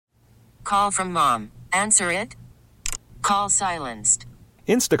Call from mom. Answer it. Call silenced.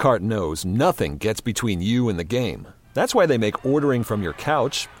 Instacart knows nothing gets between you and the game. That's why they make ordering from your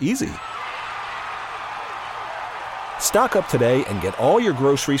couch easy. Stock up today and get all your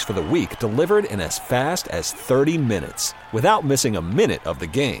groceries for the week delivered in as fast as 30 minutes without missing a minute of the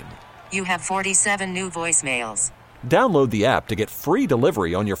game. You have 47 new voicemails. Download the app to get free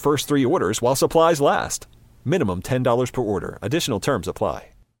delivery on your first 3 orders while supplies last. Minimum $10 per order. Additional terms apply.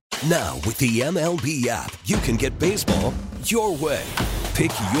 Now, with the MLB app, you can get baseball your way.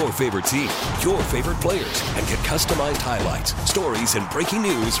 Pick your favorite team, your favorite players, and get customized highlights, stories, and breaking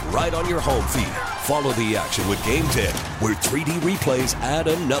news right on your home feed. Follow the action with Game 10, where 3D replays add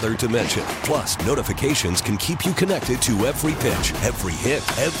another dimension. Plus, notifications can keep you connected to every pitch, every hit,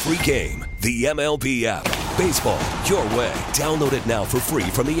 every game. The MLB app. Baseball your way. Download it now for free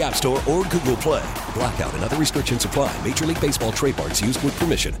from the App Store or Google Play. Blackout and other restrictions apply. Major League Baseball trademarks used with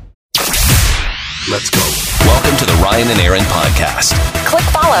permission. Let's go. Welcome to the Ryan and Erin podcast. Click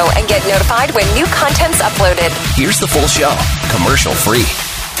follow and get notified when new content's uploaded. Here's the full show, commercial free.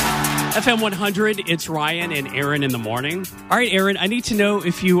 FM 100, it's Ryan and Erin in the morning. All right, Erin, I need to know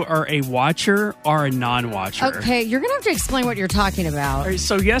if you are a watcher or a non-watcher. Okay, you're going to have to explain what you're talking about. All right,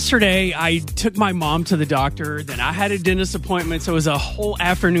 so yesterday, I took my mom to the doctor, then I had a dentist appointment, so it was a whole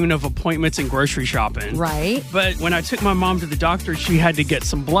afternoon of appointments and grocery shopping. Right. But when I took my mom to the doctor, she had to get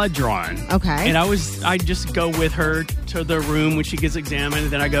some blood drawn. Okay. And I just go with her to the room when she gets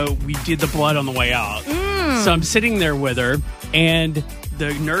examined, and then we did the blood on the way out. So I'm sitting there with her, and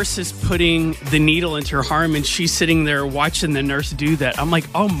the nurse is putting the needle into her arm, and she's sitting there watching the nurse do that. I'm like,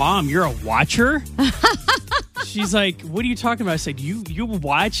 oh, Mom, you're a watcher? She's like, what are you talking about? I said, you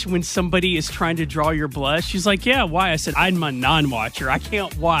watch when somebody is trying to draw your blood? She's like, yeah, why? I said, I'm a non-watcher. I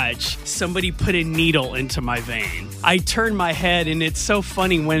can't watch somebody put a needle into my vein. I turn my head, and it's so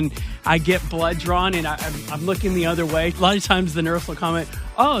funny when I get blood drawn and I'm looking the other way. A lot of times the nurse will comment,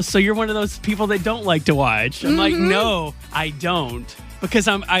 oh, so you're one of those people that don't like to watch. I'm like, no, I don't. Because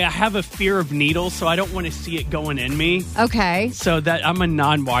I have a fear of needles, so I don't want to see it going in me. Okay. So that I'm a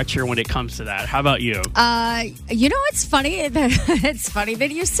non-watcher when it comes to that. How about you? You know, it's funny. It's funny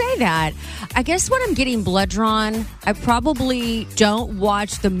that you say that. I guess when I'm getting blood drawn, I probably don't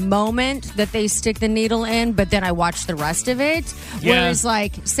watch the moment that they stick the needle in, but then I watch the rest of it. Yeah. Whereas,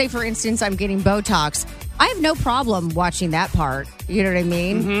 like, say, for instance, I'm getting Botox. I have no problem watching that part. You know what I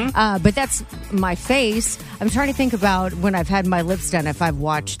mean? Mm-hmm. But that's my face. I'm trying to think about when I've had my lips done, if I've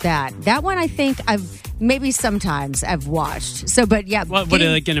watched that. That one I think sometimes I've watched. So, but yeah. What,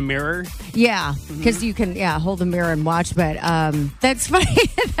 like in a mirror? Yeah, because you can, hold the mirror and watch. But that's funny.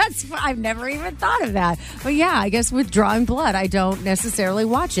 I've never even thought of that. But yeah, I guess with drawing blood, I don't necessarily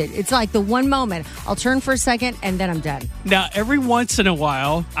watch it. It's like the one moment. I'll turn for a second and then I'm done. Now, every once in a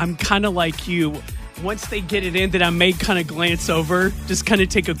while, I'm kind of like you. Once they get it in, then I may kind of glance over, just kind of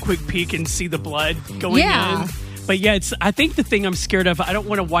take a quick peek and see the blood going in. But yeah, I think the thing I'm scared of, I don't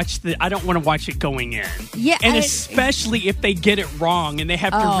want to watch it going in. Yeah, and especially if they get it wrong and they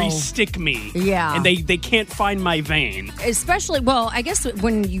have to re-stick me. Yeah, and they can't find my vein. Especially, well, I guess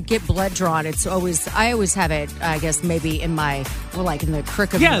when you get blood drawn, I always have it. I guess maybe in my in the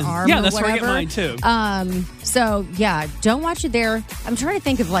crook of your arm. Yeah, or that's whatever. where I get mine too. So yeah, don't watch it there. I'm trying to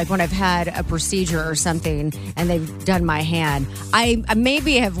think of like when I've had a procedure or something and they've done my hand. I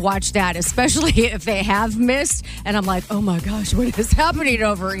maybe have watched that, especially if they have missed. And I'm like, oh my gosh, what is happening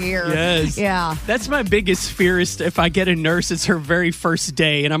over here? Yes. Yeah. That's my biggest fear is if I get a nurse, it's her very first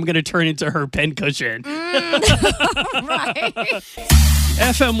day and I'm going to turn into her pincushion. Right.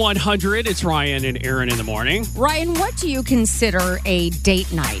 FM 100, it's Ryan and Erin in the morning. Ryan, what do you consider a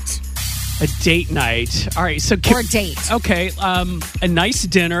date night? A date night. All right. So or a date. Okay. A nice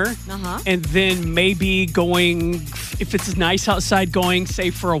dinner. And then maybe going, if it's nice outside, going, say,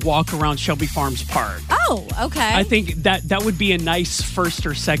 for a walk around Shelby Farms Park. Oh, okay. I think that would be a nice first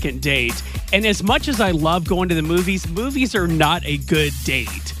or second date. And as much as I love going to the movies are not a good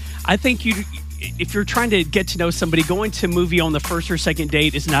date. I think if you're trying to get to know somebody, going to a movie on the first or second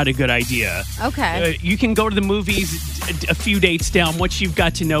date is not a good idea. Okay. You can go to the movies a few dates down once you've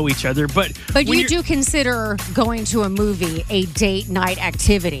got to know each other. But you do consider going to a movie a date night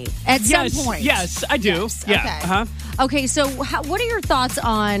activity at some point? Yes, I do. Yes. Yeah. Okay. Uh-huh. Okay, so what are your thoughts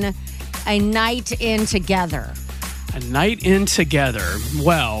on a night in together? A night in together.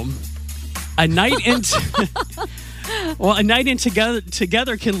 Well, a night in... Well, a night in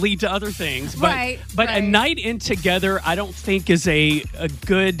together can lead to other things. But a night in together, I don't think is a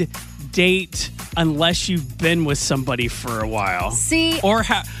good date unless you've been with somebody for a while. See? Or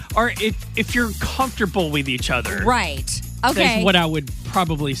if you're comfortable with each other. Right. Okay. That's what I would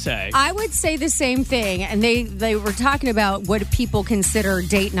probably say. I would say the same thing. And they were talking about what people consider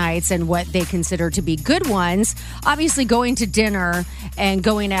date nights and what they consider to be good ones. Obviously, going to dinner and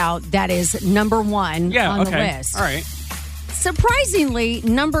going out, that is number one on the list. All right. Surprisingly,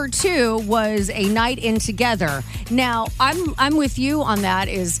 number 2 was a night in together. Now, I'm with you on that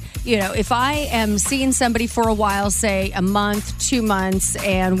is, if I am seeing somebody for a while, say a month, 2 months,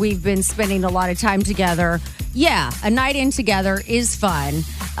 and we've been spending a lot of time together, yeah, a night in together is fun.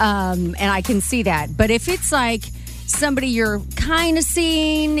 And I can see that. But if it's like somebody you're kind of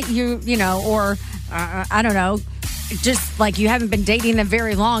seeing, or I don't know, just like you haven't been dating them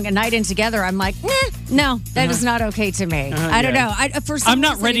very long, a night in together, I'm like, no, that is not okay to me. I don't know. I'm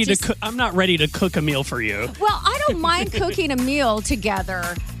not ready to cook a meal for you. Well, I don't mind cooking a meal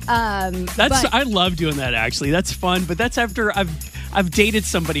together. I love doing that actually. That's fun, but that's after I've dated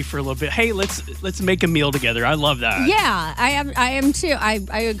somebody for a little bit. Hey, let's make a meal together. I love that. Yeah, I am too.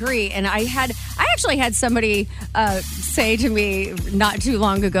 I agree. And I actually had somebody say to me not too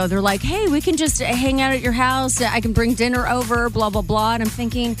long ago, they're like, hey, we can just hang out at your house. I can bring dinner over, blah, blah, blah. And I'm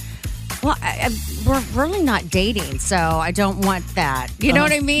thinking, well, we're really not dating, so I don't want that. You know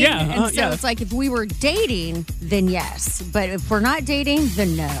what I mean? Yeah. And so it's like if we were dating, then yes. But if we're not dating,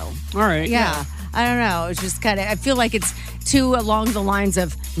 then no. All right. Yeah. I don't know. It's just kind of, I feel like it's too along the lines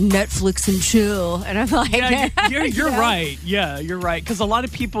of Netflix and chill. And I'm like, you're right. Yeah, you're right. Because a lot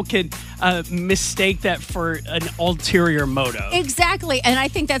of people can mistake that for an ulterior motive. Exactly. And I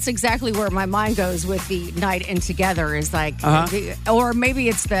think that's exactly where my mind goes with the night in together is like, or maybe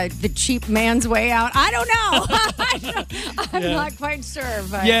it's the cheap man's way out. I don't know. I'm not quite sure.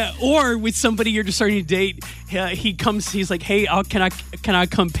 But. Yeah. Or with somebody you're just starting to date, he's like, hey, can I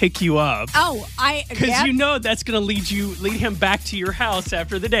come pick you up? Oh, because that's going to lead him back to your house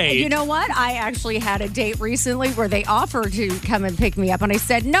after the date. You know what? I actually had a date recently where they offered to come and pick me up, and I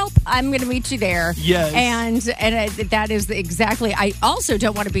said, nope, I'm going to meet you there. Yes. And that is exactly. I also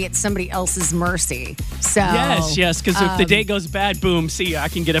don't want to be at somebody else's mercy. So yes, because if the date goes bad, boom, see, I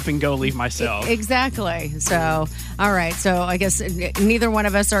can get up and go leave myself. Exactly. So, all right. So I guess neither one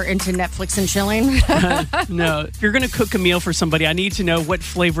of us are into Netflix and chilling. No. If you're going to cook a meal for somebody, I need to know what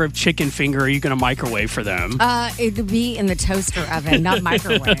flavor of chicken finger are you going to microwave for them? It'd be in the toaster oven, not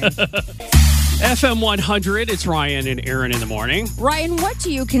microwave. FM 100, it's Ryan and Erin in the morning. Ryan, what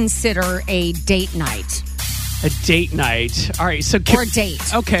do you consider a date night? A date night. All right. Or a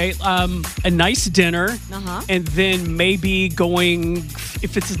date. Okay. A nice dinner. And then maybe going,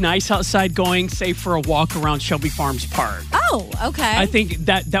 if it's nice outside, going, say, for a walk around Shelby Farms Park. Oh, okay. I think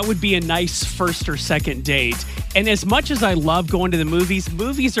that would be a nice first or second date. And as much as I love going to the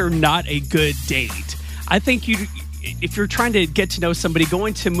movies are not a good date. I think if you're trying to get to know somebody,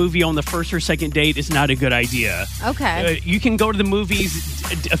 going to a movie on the first or second date is not a good idea. Okay. You can go to the movies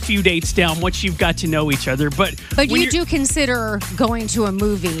a few dates down once you've got to know each other. But you do consider going to a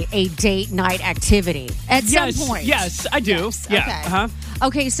movie a date night activity at some point? Yes, I do. Yes. Yeah. Okay.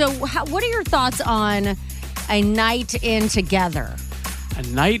 Okay, so what are your thoughts on a night in together? A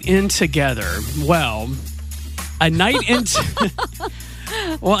night in together. Well, a night in...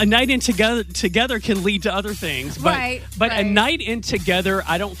 Well, a night in together can lead to other things. But a night in together,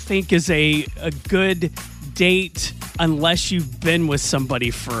 I don't think is a good date unless you've been with somebody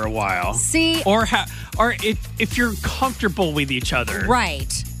for a while. See? Or if you're comfortable with each other.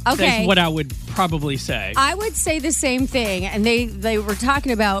 Right. Okay. That's what I would probably say. I would say the same thing. And they were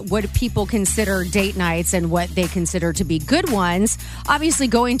talking about what people consider date nights and what they consider to be good ones. Obviously,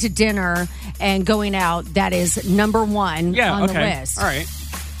 going to dinner and going out, that is number one on the list. All right.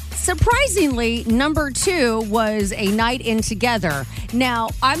 Surprisingly, number 2 was a night in together. Now,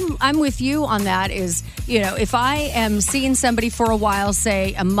 I'm with you on that is, if I am seeing somebody for a while,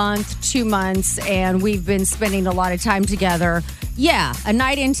 say a month, 2 months, and we've been spending a lot of time together, yeah, a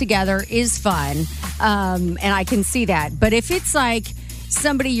night in together is fun. And I can see that. But if it's like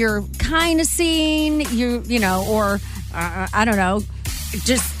somebody you're kind of seeing, or I don't know,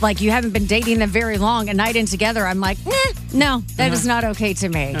 just like you haven't been dating them very long, a night in together, I'm like, no, that is not okay to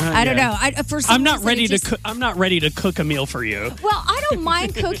me. I don't know. I'm not ready to cook a meal for you. Well, I don't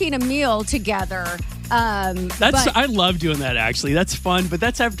mind cooking a meal together. I love doing that actually. That's fun, but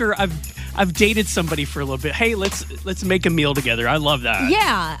that's after I've dated somebody for a little bit. Hey, let's make a meal together. I love that.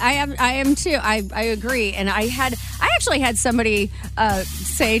 Yeah, I am too. I agree. And I actually had somebody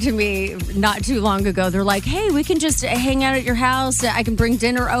say to me not too long ago, they're like, hey, we can just hang out at your house. I can bring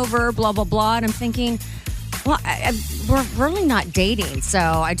dinner over, blah, blah, blah. And I'm thinking, well, we're really not dating, so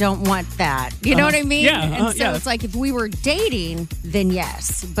I don't want that. You know what I mean? Yeah. And so it's like if we were dating, then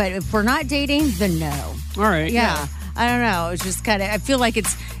yes. But if we're not dating, then no. All right. Yeah. I don't know. It's just kind of, I feel like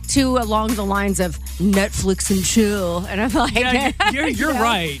it's too along the lines of Netflix and chill. And I'm like, you're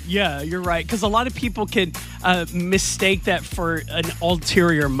right. Yeah, you're right. Because a lot of people can mistake that for an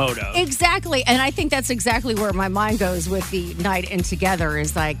ulterior motive. Exactly. And I think that's exactly where my mind goes with the night in together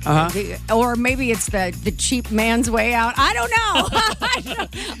is like, or maybe it's the cheap man's way out. I don't know.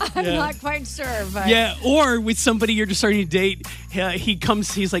 I'm not quite sure. But. Yeah, or with somebody you're just starting to date,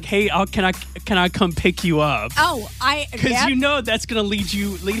 he's like, hey, can I come pick you up? Oh, because you know that's going to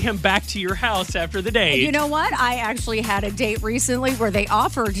lead him back to your house after the date. You know what? I actually had a date recently where they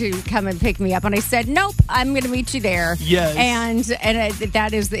offered to come and pick me up, and I said, nope, I'm going to meet you there. Yes. And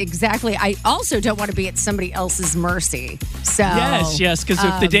that is exactly, I also don't want to be at somebody else's mercy. So Yes, because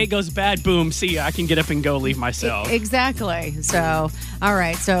if the date goes bad, boom, see, I can get up and go leave myself. Exactly. So, all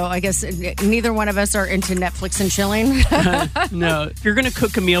right. So I guess neither one of us are into Netflix and chilling. No. If you're going to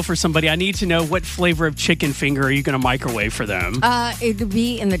cook a meal for somebody, I need to know what flavor of chicken finger are you going to microwave for them? It'd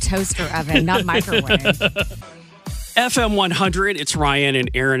be in the toaster oven, not microwave. FM 100, it's Ryan and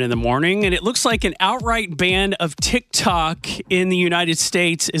Erin in the morning, and it looks like an outright ban of TikTok in the United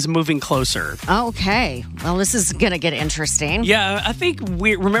States is moving closer. Okay. Well, this is going to get interesting. Yeah, I think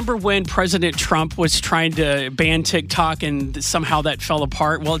we remember when President Trump was trying to ban TikTok and somehow that fell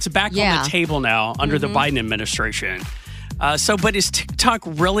apart. Well, it's back on the table now under the Biden administration. But is TikTok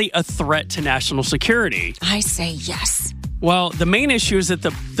really a threat to national security? I say yes. Well, the main issue is that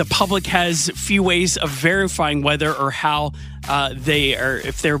the public has few ways of verifying whether or how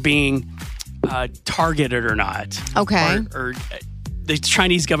if they're being targeted or not. Okay. Or the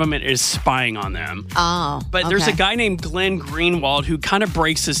Chinese government is spying on them. Oh, But there's a guy named Glenn Greenwald who kind of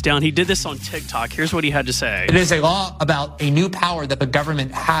breaks this down. He did this on TikTok. Here's what he had to say. It is a law about a new power that the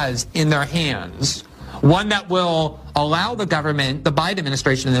government has in their hands. One that will allow the government, the Biden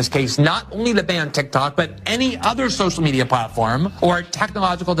administration in this case, not only to ban TikTok, but any other social media platform or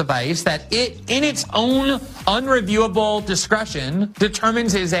technological device that it, in its own unreviewable discretion,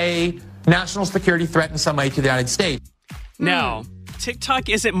 determines is a national security threat in some way to the United States. Now, TikTok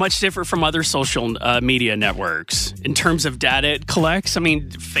isn't much different from other social media networks in terms of data it collects. I mean,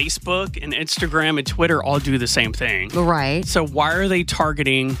 Facebook and Instagram and Twitter all do the same thing. Right. So why are they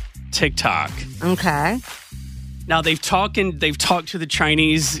targeting TikTok? Okay. Now they've talked to the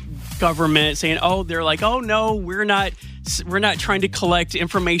Chinese government saying, they're like, oh no, we're not trying to collect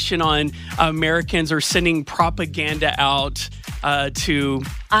information on Americans or sending propaganda out to.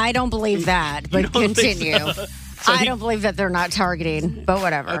 I don't believe that, but continue. I don't believe that they're not targeting, but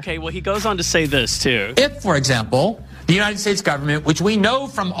whatever. Okay, well, he goes on to say this too. If, for example, the United States government, which we know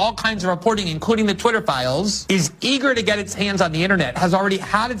from all kinds of reporting, including the Twitter files, is eager to get its hands on the internet, has already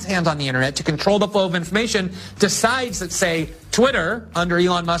had its hands on the internet to control the flow of information, decides that, say, Twitter, under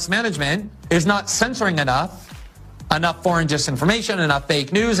Elon Musk's management, is not censoring enough foreign disinformation, enough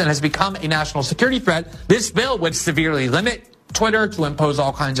fake news, and has become a national security threat, this bill would severely limit Twitter, to impose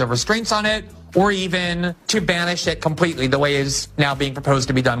all kinds of restraints on it, or even to banish it completely, the way is now being proposed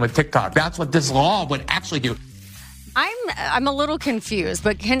to be done with TikTok. That's what this law would actually do. I'm a little confused,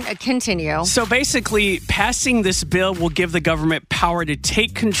 but continue. So basically, passing this bill will give the government power to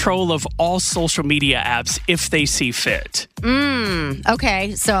take control of all social media apps if they see fit.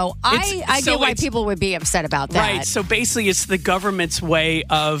 Okay, so I get why people would be upset about that. Right, so basically it's the government's way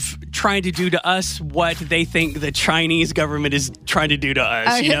of trying to do to us what they think the Chinese government is trying to do to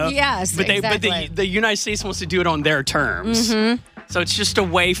us, you know? Yes, but exactly. But the United States wants to do it on their terms. Mm-hmm. So it's just a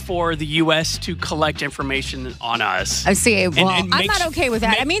way for the U.S. to collect information on us. I see. Well, I'm not okay with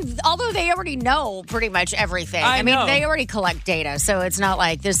that. I mean, although they already know pretty much everything. I mean, they already collect data, so it's not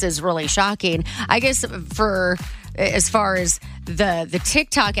like this is really shocking. I guess as far as the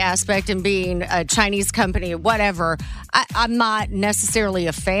TikTok aspect and being a Chinese company, whatever, I'm not necessarily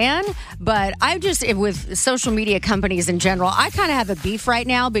a fan, but with social media companies in general, I kind of have a beef right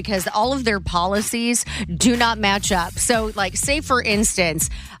now because all of their policies do not match up. So, like, say for instance,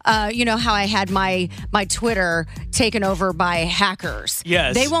 you know how I had my Twitter taken over by hackers?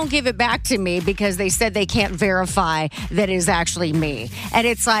 Yes. They won't give it back to me because they said they can't verify that it is actually me. And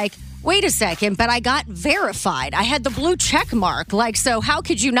it's like, wait a second, but I got verified. I had the blue check mark. Like, so how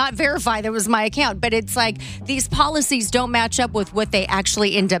could you not verify that was my account? But it's like these policies don't match up with what they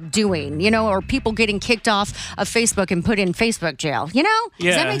actually end up doing, you know, or people getting kicked off of Facebook and put in Facebook jail, you know?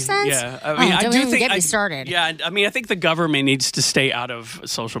 Yeah, does that make sense? Yeah. I mean, I don't do even think get me started. Yeah, I mean, I think the government needs to stay out of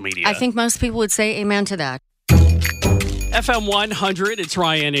social media. I think most people would say amen to that. FM 100, it's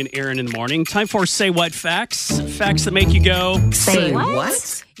Ryan and Erin in the morning. Time for Say What Facts. Facts that make you go, Say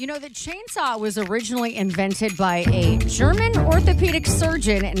what? You know, the chainsaw was originally invented by a German orthopedic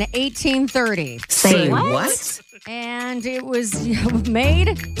surgeon in 1830. Say what? And it was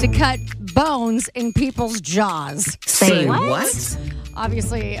made to cut bones in people's jaws. Say what?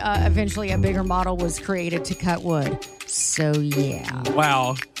 Obviously, eventually a bigger model was created to cut wood. So, yeah.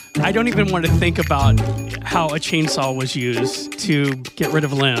 Wow. I don't even want to think about how a chainsaw was used to get rid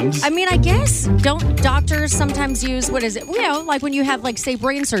of limbs. I mean, I guess, don't doctors sometimes use, what is it? You know, like when you have, like, say,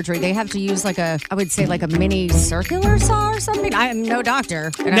 brain surgery, they have to use, like a mini circular saw or something. I'm no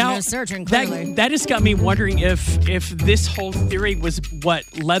doctor, and I'm no surgeon, clearly. That has got me wondering if this whole theory was what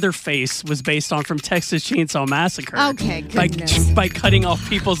Leatherface was based on from Texas Chainsaw Massacre. Okay, goodness. By cutting off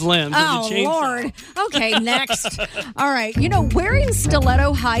people's limbs with a chainsaw. Lord. Okay, next. All right. You know, wearing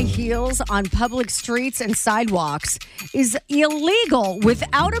stiletto high heels on public streets and sidewalks is illegal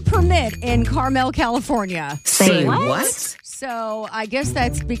without a permit in Carmel, California. Say what? So I guess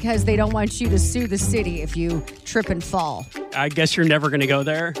that's because they don't want you to sue the city if you trip and fall. I guess you're never going to go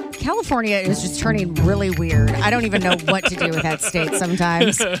there. California is just turning really weird. I don't even know what to do with that state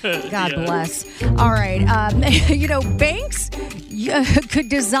sometimes. God bless. All right. You know, banks could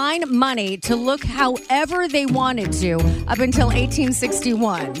design money to look however they wanted to up until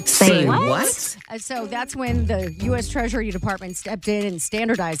 1861. Say what? So that's when the U.S. Treasury Department stepped in and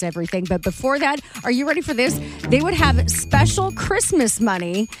standardized everything. But before that, are you ready for this? They would have special Christmas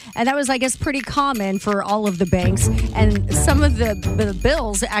money, and that was, I guess, pretty common for all of the banks. And some of the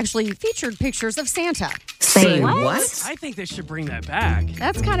bills actually featured pictures of Santa. Say what? I think they should bring that back.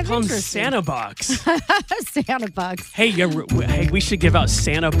 That's kind of interesting. Santa bucks. Santa bucks. Hey, we should give out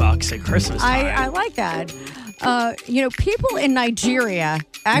Santa bucks at Christmas time. I like that. You know, people in Nigeria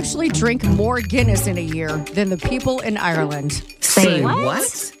actually drink more Guinness in a year than the people in Ireland. Say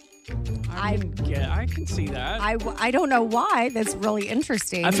what? I can see that. I don't know why. That's really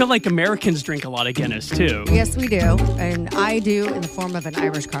interesting. I feel like Americans drink a lot of Guinness, too. Yes, we do. And I do in the form of an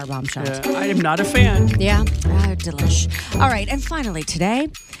Irish car bomb shot. I am not a fan. Yeah, delish. All right, and finally today,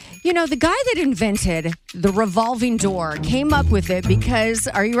 you know, the guy that invented the revolving door came up with it because,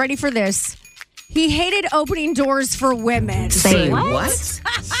 are you ready for this? He hated opening doors for women. Say what?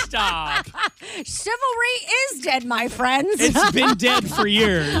 Stop. Chivalry is dead, my friends. It's been dead for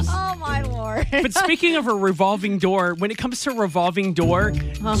years. Oh, my Lord. But speaking of a revolving door, when it comes to a revolving door,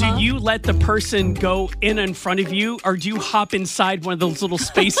 do you let the person go in front of you, or do you hop inside one of those little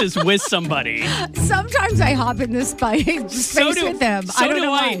spaces with somebody? Sometimes I hop in this space with them. I don't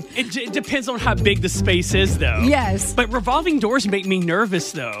know why. It depends on how big the space is, though. Yes. But revolving doors make me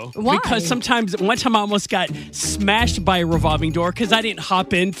nervous, though. Why? Because sometimes, one time I almost got smashed by a revolving door because I didn't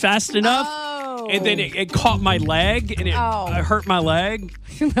hop in fast enough. Oh. And then it caught my leg, and it hurt my leg.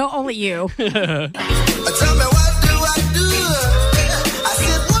 No, only you. Tell me, what do I do? I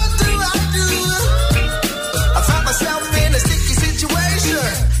said, what do I do? I found myself in a sticky situation.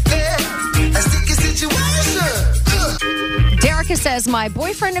 Yeah, a sticky situation. Derica says, my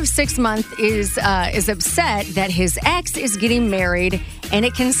boyfriend of 6 months is upset that his ex is getting married, and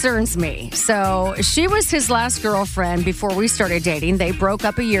it concerns me. So she was his last girlfriend before we started dating. They broke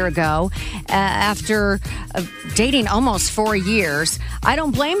up a year ago after dating almost 4 years. I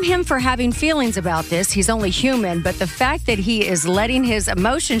don't blame him for having feelings about this. He's only human. But the fact that he is letting his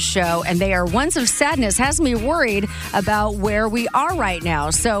emotions show and they are ones of sadness has me worried about where we are right now.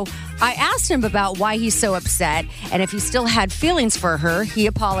 So I asked him about why he's so upset and if he still had feelings for her. He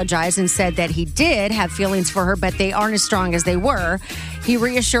apologized and said that he did have feelings for her, but they aren't as strong as they were. He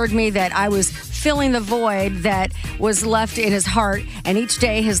reassured me that I was filling the void that was left in his heart, and each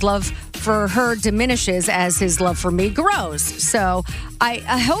day his love for her diminishes as his love for me grows. So I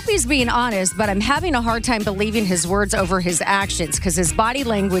hope he's being honest, but I'm having a hard time believing his words over his actions because his body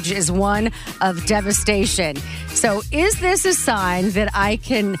language is one of devastation. So is this a sign that I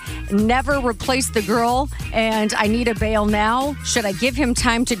can never replace the girl and I need a bail now? Should I give him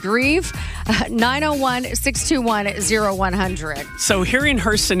time to grieve? 901-621-0100. So hearing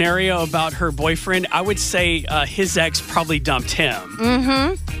her scenario about her boyfriend, I would say his ex probably dumped him.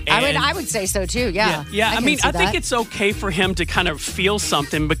 Mm-hmm. I would say so too. Yeah. I mean, I think it's okay for him to kind of feel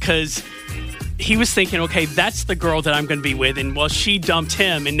something because he was thinking, okay, that's the girl that I'm going to be with, and well, she dumped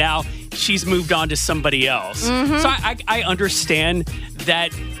him, and now she's moved on to somebody else. Mm-hmm. So I understand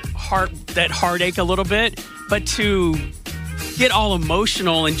that heartache a little bit, but to get all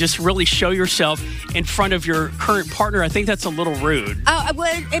emotional and just really show yourself in front of your current partner, I think that's a little rude.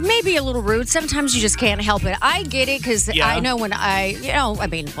 Well, it may be a little rude. Sometimes you just can't help it. I get it because I know when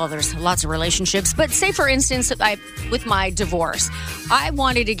there's lots of relationships. But say, for instance, with my divorce, I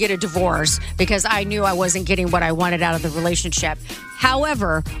wanted to get a divorce because I knew I wasn't getting what I wanted out of the relationship.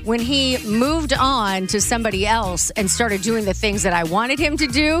 However, when he moved on to somebody else and started doing the things that I wanted him to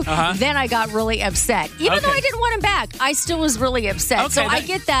do, then I got really upset. Even though I didn't want him back, I still was really upset. So I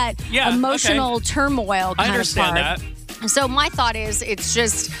get that emotional turmoil kind of part. That. So my thought is, it's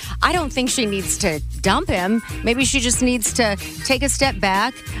just, I don't think she needs to dump him. Maybe she just needs to take a step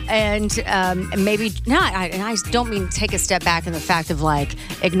back and maybe not. And I don't mean take a step back in the fact of like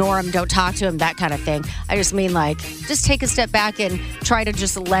ignore him, don't talk to him, that kind of thing. I just mean like just take a step back and try to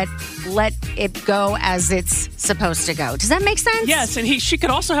just let it go as it's supposed to go. Does that make sense? Yes, and she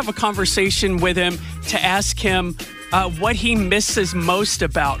could also have a conversation with him to ask him what he misses most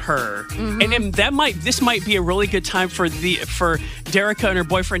about her. And this might be a really good time for Derica and her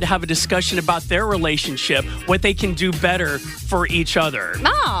boyfriend to have a discussion about their relationship, what they can do better for each other.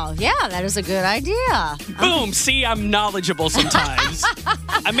 Oh, yeah, that is a good idea. Boom. See, I'm knowledgeable sometimes.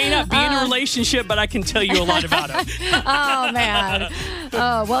 I may not be in a relationship, but I can tell you a lot about it. Oh, man.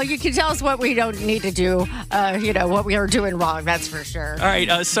 Oh, well, you can tell us what we don't need to do, what we are doing wrong, that's for sure. All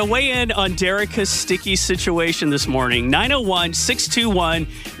right, so weigh in on Derica's sticky situation this morning.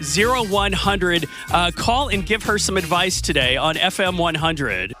 901-621-0100. Call and give her some advice today on FM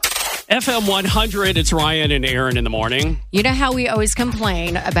 100. FM 100, it's Ryan and Erin in the morning. You know how we always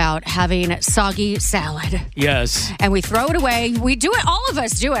complain about having soggy salad? Yes. And we throw it away. We do it. All of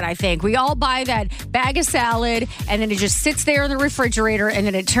us do it, I think. We all buy that bag of salad, and then it just sits there in the refrigerator, and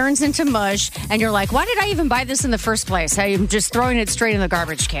then it turns into mush. And you're like, why did I even buy this in the first place? I'm just throwing it straight in the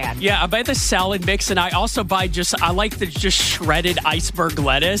garbage can. Yeah, I buy the salad mix, and I also buy I like the just shredded iceberg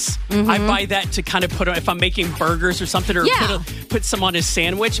lettuce. I buy that to kind of put on, if I'm making burgers or something, or put some on a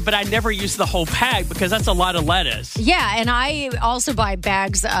sandwich, but I never use the whole bag because that's a lot of lettuce. Yeah, and I also buy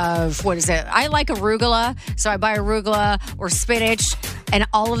bags of, I like arugula, so I buy arugula or spinach, and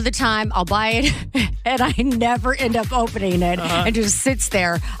all of the time I'll buy it, and I never end up opening it. It just sits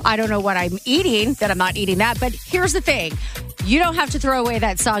there. I don't know what I'm eating, that I'm not eating that, but here's the thing. You don't have to throw away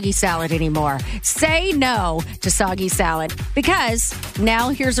that soggy salad anymore. Say no to soggy salad, because now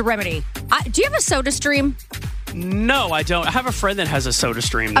here's a remedy. Do you have a Soda Stream? No, I don't. I have a friend that has a Soda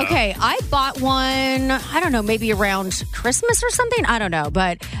Stream, though. Okay, I bought one, I don't know, maybe around Christmas or something. I don't know.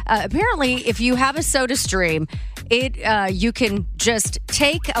 But apparently, if you have a Soda Stream, you can just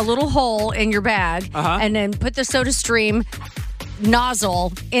take a little hole in your bag and then put the Soda Stream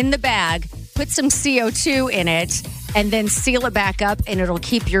nozzle in the bag, put some CO2 in it, and then seal it back up, and it'll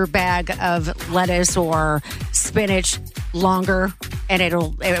keep your bag of lettuce or spinach longer, and it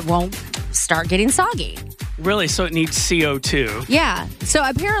won't start getting soggy. Really? So it needs CO2? Yeah. So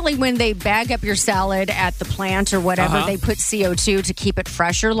apparently when they bag up your salad at the plant or whatever, they put CO2 to keep it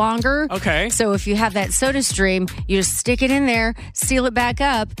fresher longer. Okay. So if you have that Soda Stream, you just stick it in there, seal it back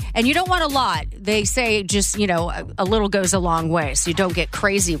up, and you don't want a lot. They say just, a little goes a long way, so you don't get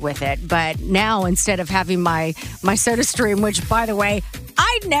crazy with it. But now instead of having my Soda Stream, which, by the way,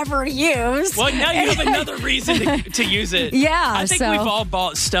 I never use. Well, now you have another reason to use it. Yeah. I think we've all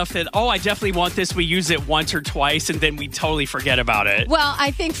bought stuff that, I definitely want this. We use it once or twice, and then we totally forget about it. Well,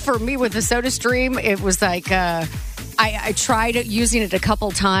 I think for me with the Soda Stream, it was like I tried using it a couple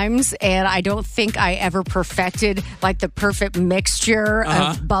times, and I don't think I ever perfected like the perfect mixture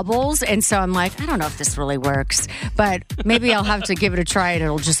of bubbles. And so I'm like, I don't know if this really works, but maybe I'll have to give it a try, and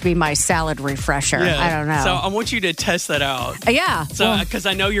it'll just be my salad refresher. Yeah. I don't know. So I want you to test that out. Yeah. So because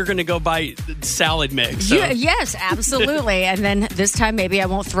I know you're going to go buy salad mix. So. Yes, absolutely. And then this time maybe I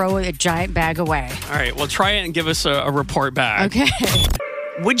won't throw a giant bag away. All right. Well, try it and give us a report back. Okay.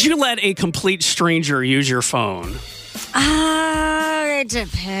 Would you let a complete stranger use your phone? It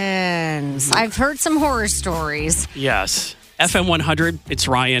depends. I've heard some horror stories. Yes. FM 100, it's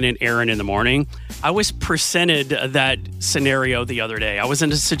Ryan and Erin in the morning. I was presented that scenario the other day. I was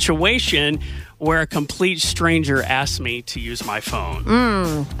in a situation where a complete stranger asked me to use my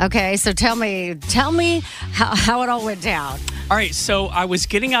phone. Okay, so tell me how it all went down. All right, so I was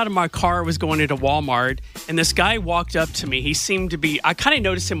getting out of my car, I was going into Walmart, and this guy walked up to me. He seemed to be, I kind of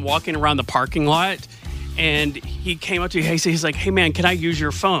noticed him walking around the parking lot. And he came up to me. He's like, "Hey man, can I use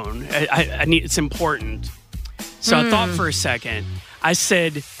your phone? I need. It's important." So I thought for a second. I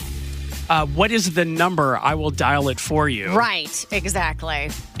said, "What is the number? I will dial it for you." Right, exactly.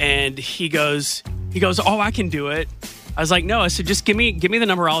 And he goes, "Oh, I can do it." I was like, "No." I said, "Just give me the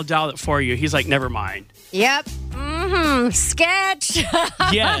number. I'll dial it for you." He's like, "Never mind." Yep. Sketch.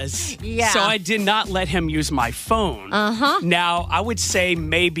 Yes. Yeah. So I did not let him use my phone. Now, I would say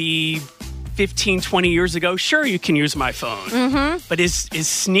maybe 15, 20 years ago, sure, you can use my phone. But as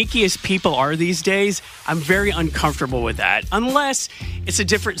sneaky as people are these days, I'm very uncomfortable with that. Unless it's a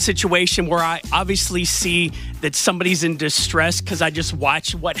different situation where I obviously see that somebody's in distress because I just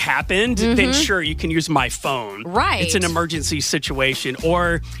watched what happened, then sure, you can use my phone. Right. It's an emergency situation.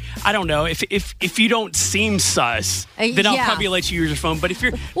 Or, I don't know, if you don't seem sus, then I'll probably let you use your phone. But if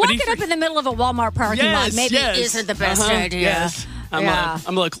you're... Walking up in the middle of a Walmart parking lot maybe isn't the best idea. Yes.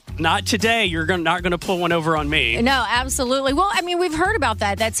 I'm like, not today. You're not going to pull one over on me. No, absolutely. Well, I mean, we've heard about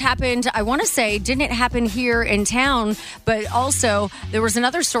that. That's happened, I want to say, didn't it happen here in town? But also, there was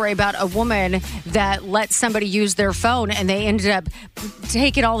another story about a woman that let somebody use their phone and they ended up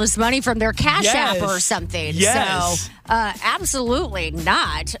taking all this money from their Cash App or something. Yes. So, absolutely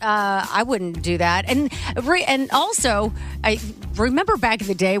not. I wouldn't do that. And also, I remember back in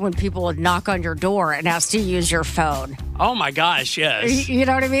the day when people would knock on your door and ask to use your phone. Oh my gosh, yes. You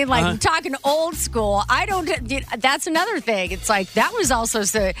know what I mean? Like talking old school. That's another thing. It's like that was also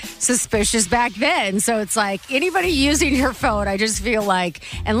suspicious back then. So it's like anybody using your phone, I just feel like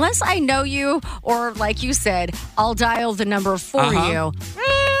unless I know you or like you said, I'll dial the number for you.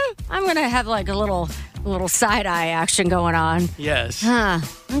 I'm going to have like a little side eye action going on. Yes.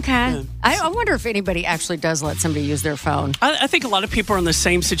 Okay. Yeah. I wonder if anybody actually does let somebody use their phone. I think a lot of people are in the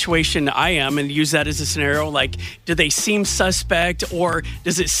same situation I am and use that as a scenario. Like, do they seem suspect or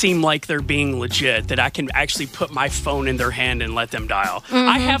does it seem like they're being legit, that I can actually put my phone in their hand and let them dial?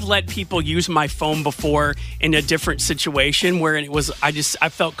 I have let people use my phone before in a different situation where it was, I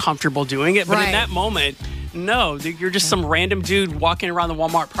felt comfortable doing it. But in that moment, no, you're just some random dude walking around the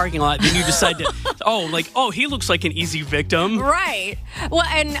Walmart parking lot. Then you decide to, he looks like an easy victim. Right. Well,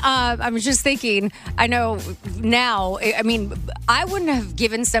 and I was just thinking, I know now, I mean, I wouldn't have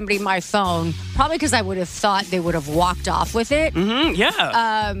given somebody my phone probably because I would have thought they would have walked off with it.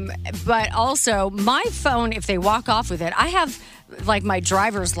 But also, my phone, if they walk off with it, I have like my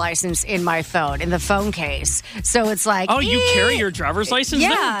driver's license in my phone, in the phone case. So it's like... Oh, you carry your driver's license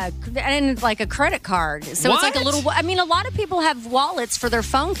Yeah, and like a credit card. So it's like a little... I mean, a lot of people have wallets for their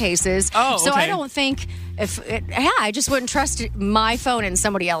phone cases. Oh, okay. So I don't think... I just wouldn't trust my phone in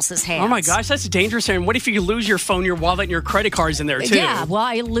somebody else's hands. Oh my gosh, that's dangerous. And what if you lose your phone, your wallet, and your credit cards in there too? Yeah, well,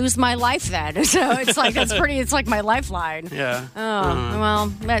 I lose my life then. So it's like it's like my lifeline. Yeah.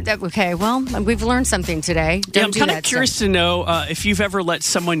 Well, okay. Well, we've learned something today. I'm kind of curious to know if you've ever let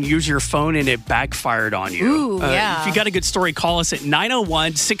someone use your phone and it backfired on you. Ooh, yeah. If you got a good story, call us at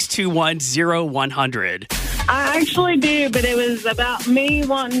 901-621-0100. I actually do, but it was about me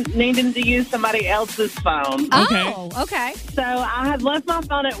needing to use somebody else's phone. Oh, okay. So I had left my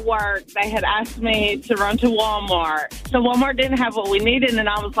phone at work. They had asked me to run to Walmart. So Walmart didn't have what we needed, and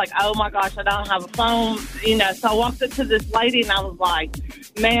I was like, oh, my gosh, I don't have a phone. So I walked up to this lady, and I was like,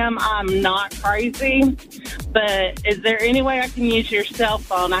 ma'am, I'm not crazy, but is there any way I can use your cell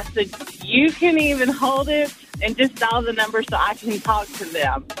phone? I said, you can even hold it and just dial the number so I can talk to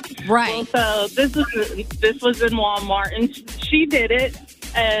them. Right. Well, so this was in Walmart, and she did it.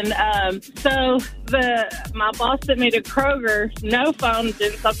 And so my boss sent me to Kroger, no phone,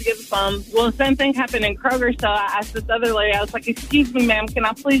 didn't stop to get the phone. Well, the same thing happened in Kroger, so I asked this other lady, I was like, excuse me, ma'am, can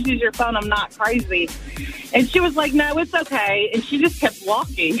I please use your phone? I'm not crazy. And she was like, no, it's okay. And she just kept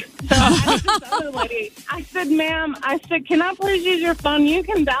walking. So I asked this other lady, I said, ma'am, can I please use your phone? You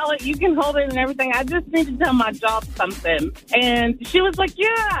can dial it, you can hold it and everything. I just need to tell my job something. And she was like,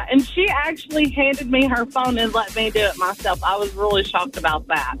 yeah. And she actually handed me her phone and let me do it myself. I was really shocked about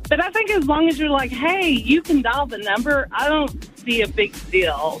that. But I think as long as you're like, hey, you can dial the number, I don't see a big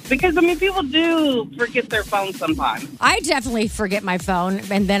deal. Because, I mean, people do forget their phone sometimes. I definitely forget my phone,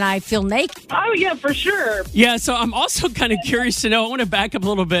 and then I feel naked. Oh, yeah, for sure. Yeah, so I'm also kind of curious to know, I want to back up a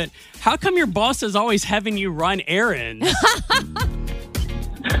little bit. How come your boss is always having you run errands?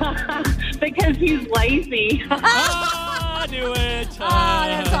 Because he's lazy. I knew it.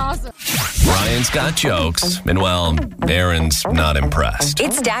 That's awesome. Ryan's got jokes, and well, Erin's not impressed.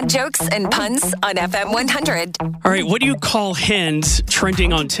 It's dad jokes and puns on FM 100. All right, what do you call hens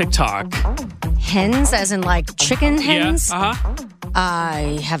trending on TikTok? Hens, as in like chicken hens? Yeah,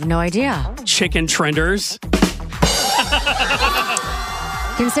 I have no idea. Chicken trenders.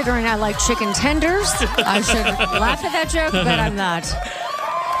 Considering I like chicken tenders, I should laugh at that joke, but I'm not.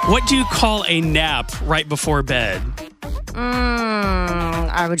 What do you call a nap right before bed?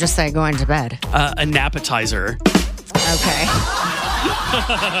 I would just say going to bed. An appetizer. Okay.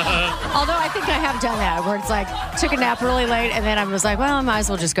 Although I think I have done that, where it's like, took a nap really late, and then I was like, well, I might as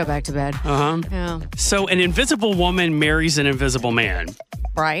well just go back to bed. Yeah. So an invisible woman marries an invisible man.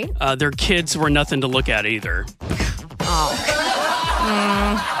 Right? Their kids were nothing to look at either.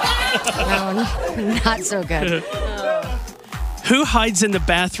 No, not so good. Who hides in the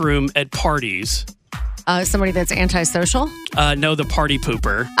bathroom at parties? Somebody that's antisocial? No, the party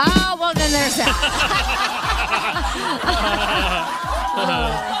pooper. Oh, well, then there's that.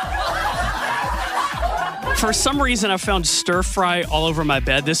 For some reason, I found stir fry all over my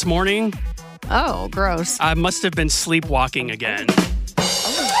bed this morning. Oh, gross. I must have been sleepwalking again.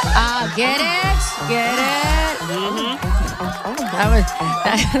 Get it? Get it?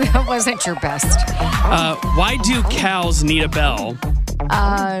 That wasn't your best. Why do cows need a bell?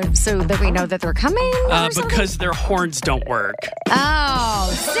 So that we know that they're coming? Because their horns don't work. Oh,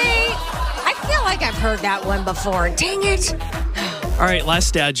 see? I feel like I've heard that one before. Dang it. All right,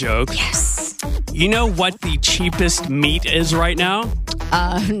 last dad joke. Yes. You know what the cheapest meat is right now?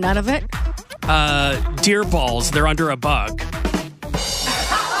 None of it? Deer balls. They're under $1.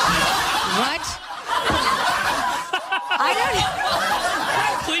 What?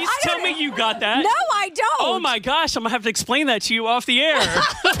 Please tell me you got that. No, I don't. Oh my gosh, I'm going to have to explain that to you off the air.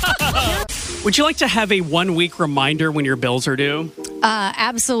 Would you like to have a 1-week reminder when your bills are due?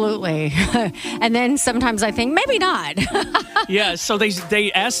 Absolutely. And then sometimes I think, maybe not. Yeah, so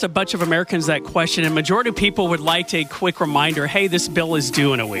they asked a bunch of Americans that question, and majority of people would like a quick reminder, hey, this bill is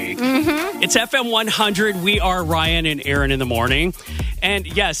due in a week. Mm-hmm. It's FM 100. We are Ryan and Erin in the morning. And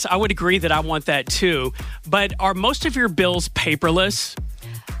yes, I would agree that I want that too. But are most of your bills paperless?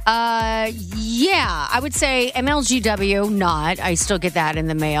 Yeah, I would say MLGW, not. I still get that in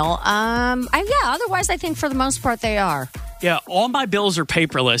the mail. Otherwise, I think for the most part they are. Yeah, all my bills are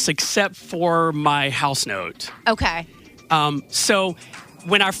paperless except for my house note. Okay. So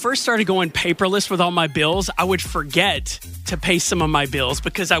when I first started going paperless with all my bills, I would forget to pay some of my bills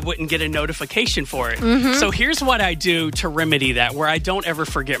because I wouldn't get a notification for it. Mm-hmm. So here's what I do to remedy that, where I don't ever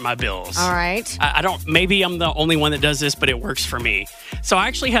forget my bills. All right. I don't, maybe I'm the only one that does this, but it works for me. So I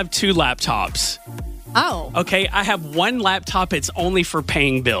actually have 2 laptops. Oh. Okay, I have one laptop. It's only for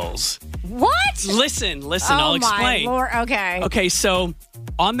paying bills. What? Listen, I'll explain. My Lord. Okay. Okay, so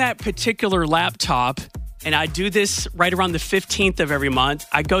on that particular laptop, and I do this right around the 15th of every month,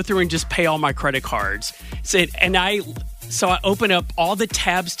 I go through and just pay all my credit cards. So I open up all the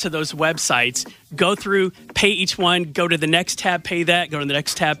tabs to those websites, go through, pay each one, go to the next tab, pay that, go to the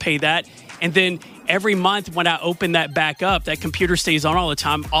next tab, pay that. And then every month when I open that back up, that computer stays on all the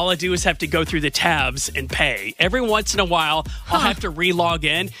time. All I do is have to go through the tabs and pay. Every once in a while, I'll have to re-log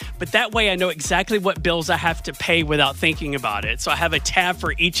in. But that way I know exactly what bills I have to pay without thinking about it. So I have a tab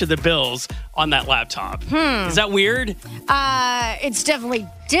for each of the bills on that laptop. Is that weird? It's definitely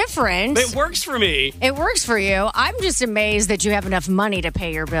different. But it works for me. It works for you. I'm just amazed that you have enough money to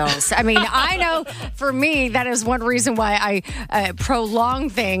pay your bills. I mean, I know for me, that is one reason why I prolong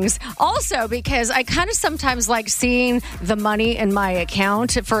things. Also, because I kind of sometimes like seeing the money in my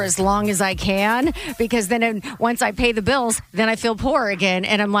account for as long as I can, because then once I pay the bills, then I feel poor again.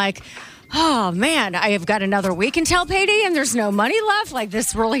 And I'm like, oh, man, I have got another week until payday and there's no money left. Like,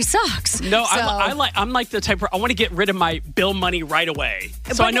 this really sucks. No, I'm like the type where I want to get rid of my bill money right away.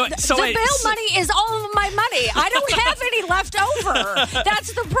 So I know. The bill money is all of my money. I don't have any left over.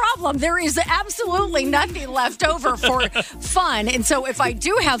 That's the problem. There is absolutely nothing left over for fun. And so if I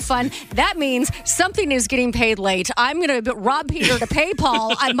do have fun, that means something is getting paid late. I'm going to rob Peter to pay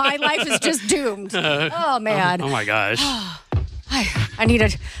Paul, and my life is just doomed. Oh, man. Oh my gosh. I need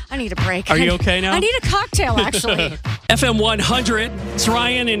a break. Are you okay now? I need a cocktail, actually. FM 100. It's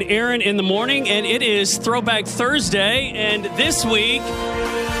Ryan and Erin in the morning, and it is Throwback Thursday. And this week,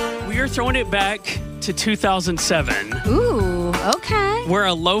 we are throwing it back to 2007. Ooh, okay. Where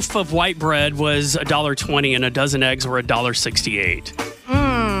a loaf of white bread was $1.20 and a dozen eggs were $1.68.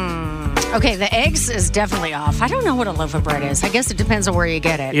 Okay, the eggs is definitely off. I don't know what a loaf of bread is. I guess it depends on where you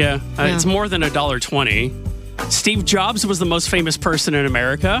get it. Yeah. It's more than $1.20. Steve Jobs was the most famous person in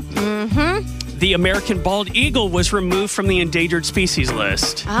America. Mm-hmm. The American bald eagle was removed from the endangered species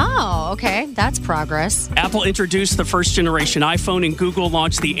list. Oh, okay. That's progress. Apple introduced the first generation iPhone, and Google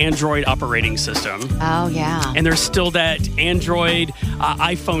launched the Android operating system. Oh, yeah. And there's still that Android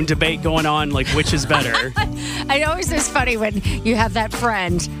iPhone debate going on, like which is better. It always is funny when you have that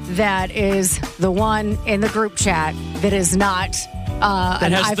friend that is the one in the group chat that is not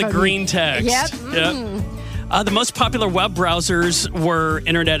that has iPhone. the green text. Yep. Yep. The most popular web browsers were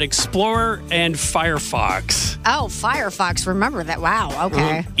Internet Explorer and Firefox. Oh, Firefox. Remember that. Wow.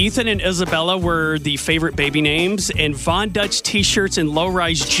 Okay. Ethan and Isabella were the favorite baby names, and Von Dutch t-shirts and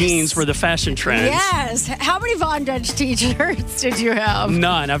low-rise jeans were the fashion trends. Yes. How many Von Dutch t-shirts did you have?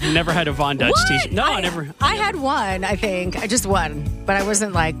 None. I've never had a Von Dutch t-shirt. No, I never. I had one, I think. Just one. But I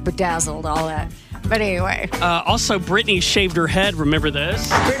wasn't like bedazzled, all that. But anyway. Also, Britney shaved her head. Remember this?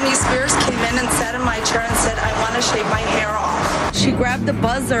 Britney Spears came in and sat in my chair and said, I want to shave my hair off. She grabbed the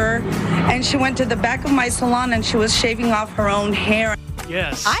buzzer and she went to the back of my salon and she was shaving off her own hair.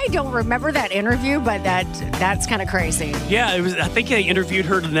 Yes. I don't remember that interview, but that's kind of crazy. Yeah, it was. I think they interviewed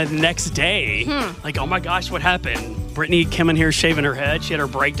her the next day. Like, oh my gosh, what happened? Britney came in here shaving her head. She had her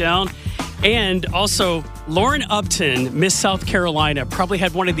breakdown. And also, Lauren Upton, Miss South Carolina, probably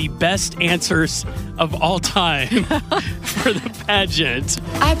had one of the best answers of all time for the pageant.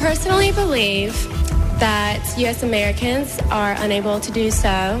 I personally believe that U.S. Americans are unable to do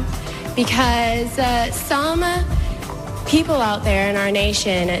so because some people out there in our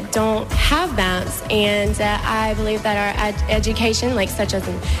nation don't have maps, and I believe that our education, like such as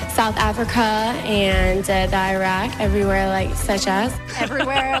in South Africa and the Iraq, everywhere like such as,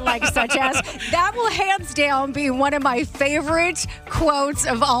 that will hands down be one of my favorite quotes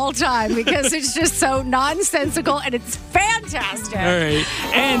of all time because it's just so nonsensical and it's fantastic. All right.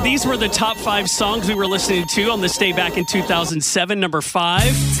 And these were the top 5 songs we were listening to on this day back in 2007. Number 5.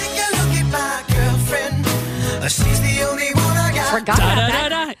 Take a look at my girlfriend. She's the only one I got. Forgot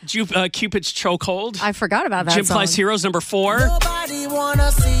about that. Cupid's Chokehold. I forgot about that Gym song. Class Heroes, number 4. Nobody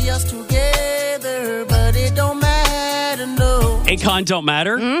wanna see us together, but it don't matter, no. Akon, Don't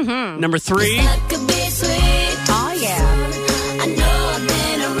Matter. Number 3. Oh, yeah. I know I've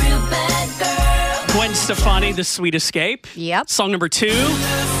been a real bad girl. Gwen Stefani, The Sweet Escape. Yep. Song number 2.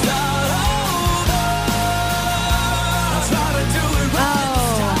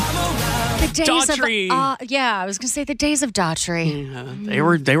 Daughtry. I was going to say the days of Daughtry.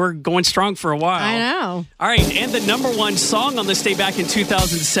 They were going strong for a while. I know. All right, and the number 1 song on this day back in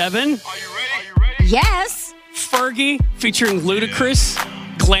 2007. Are you ready? Yes. Fergie featuring Ludacris,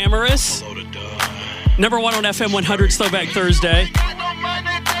 Glamorous. Number 1 on FM 100's Throwback Thursday.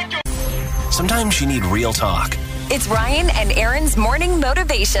 Sometimes you need real talk. It's Ryan and Erin's morning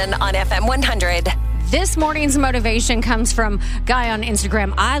motivation on FM 100. This morning's motivation comes from a guy on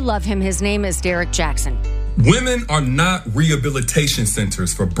Instagram. I love him. His name is Derek Jackson. Women are not rehabilitation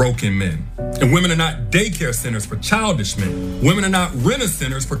centers for broken men. And women are not daycare centers for childish men. Women are not rent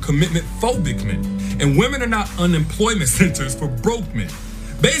centers for commitment-phobic men. And women are not unemployment centers for broke men.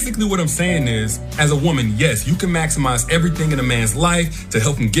 Basically, what I'm saying is, as a woman, yes, you can maximize everything in a man's life to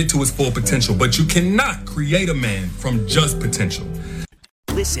help him get to his full potential, but you cannot create a man from just potential.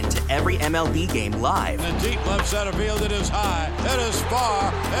 Listen to every MLB game live. In the deep left center field, it is high, it is far,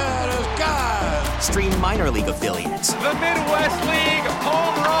 it is gone. Stream minor league affiliates. The Midwest League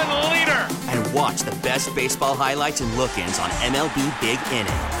home run leader. And watch the best baseball highlights and look-ins on MLB Big Inning.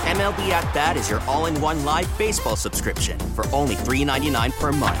 MLB At Bat is your all-in-one live baseball subscription for only $3.99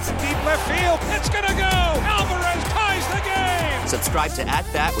 per month. Deep left field, it's gonna go. Alvarez ties the game. Subscribe to At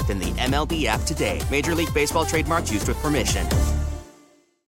Bat within the MLB app today. Major League Baseball trademarks used with permission.